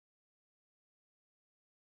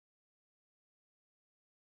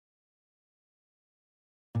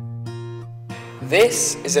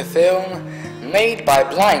This is a film made by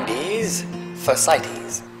blindies for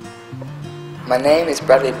sighties. My name is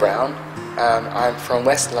Bradley Brown. I'm from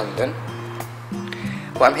West London.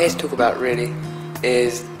 What I'm here to talk about really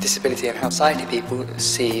is disability and how sighted people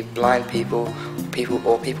see blind people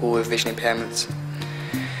or people with vision impairments.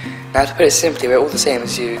 Now, to put it simply, we're all the same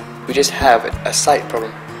as you. We just have a sight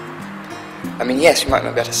problem. I mean, yes, we might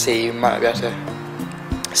not be able to see you, we might not be able to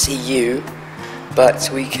see you, but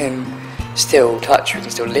we can still touch, we can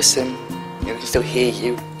still listen, we can still hear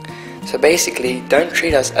you. So basically, don't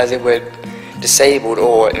treat us as if we're disabled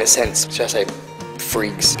or, in a sense, should I say,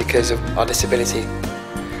 freaks because of our disability.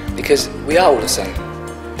 Because we are all the same.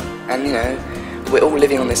 And, you know, we're all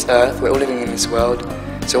living on this earth, we're all living in this world,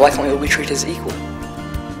 so why can't we all be treated as equal?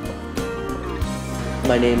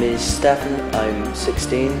 My name is Stefan, I'm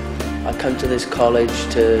 16. I come to this college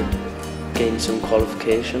to gain some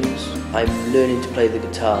qualifications. I'm learning to play the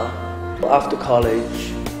guitar. After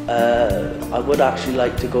college, I would actually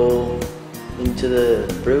like to go into the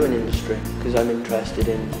brewing industry because I'm interested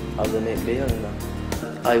in how they make beer and that.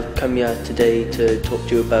 I've come here today to talk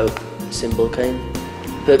to you about symbol cane.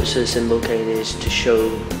 The purpose of the symbol cane is to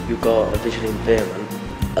show you've got a visual impairment.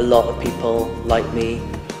 A lot of people, like me,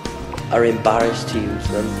 are embarrassed to use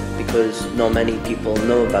them because not many people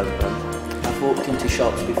know about them. I've walked into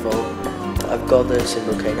shops before, I've got the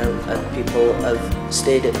symbol cane out and people have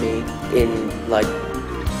stared at me in like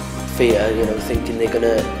fear, you know, thinking they're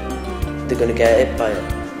gonna get hit by it.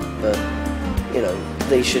 But you know,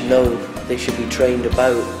 they should know, they should be trained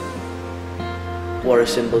about what a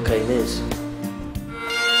symbol cane is.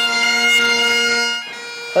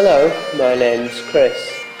 Hello, my name's Chris.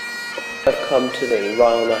 I've come to the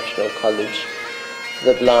Royal National College for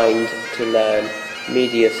the Blind to learn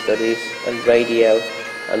Media Studies and Radio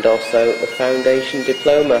and also a Foundation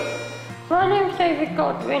Diploma. My name's David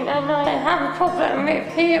Godwin and I have a problem with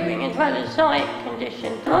hearing as well as sight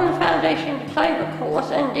conditions. I'm on the Foundation Diploma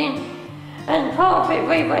course and part of it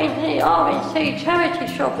we went to the RNC charity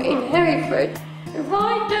shop in Hereford.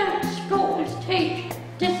 Why don't schools teach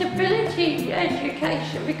disability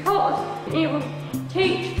education? Because it will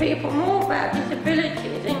teach people more about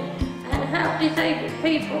disabilities and how disabled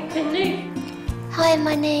people can live. Hi,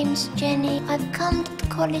 my name's Jenny. I've come to the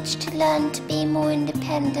college to learn to be more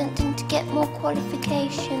independent and to get more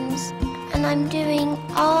qualifications. And I'm doing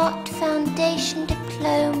Art, Foundation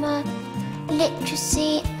Diploma,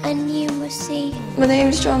 Literacy and Numeracy. My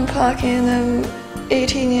name's John Parker and I'm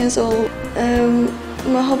 18 years old.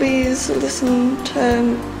 My hobbies are listen to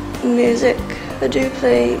music. I do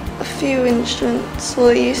play a few instruments. Well,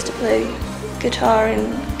 I used to play guitar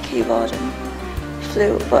and keyboard and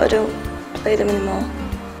flute, but I don't play them anymore.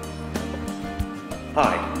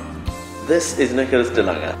 Hi, this is Nicholas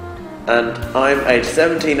DeLanger and I'm aged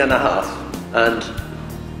 17 and a half and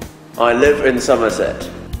I live in Somerset,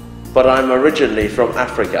 but I'm originally from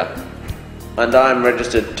Africa and I'm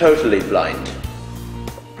registered totally blind.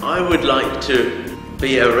 I would like to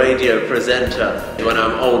be a radio presenter when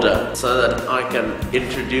I'm older so that I can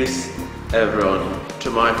introduce everyone to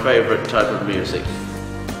my favourite type of music.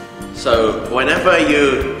 So whenever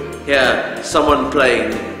you hear someone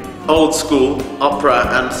playing old school opera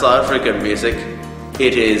and South African music,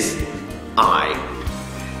 it is I.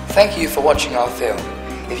 Thank you for watching our film.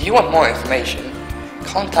 If you want more information,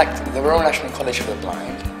 contact the Royal National College for the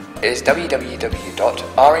Blind. It is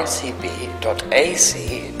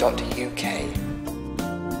www.rncb.ac.uk.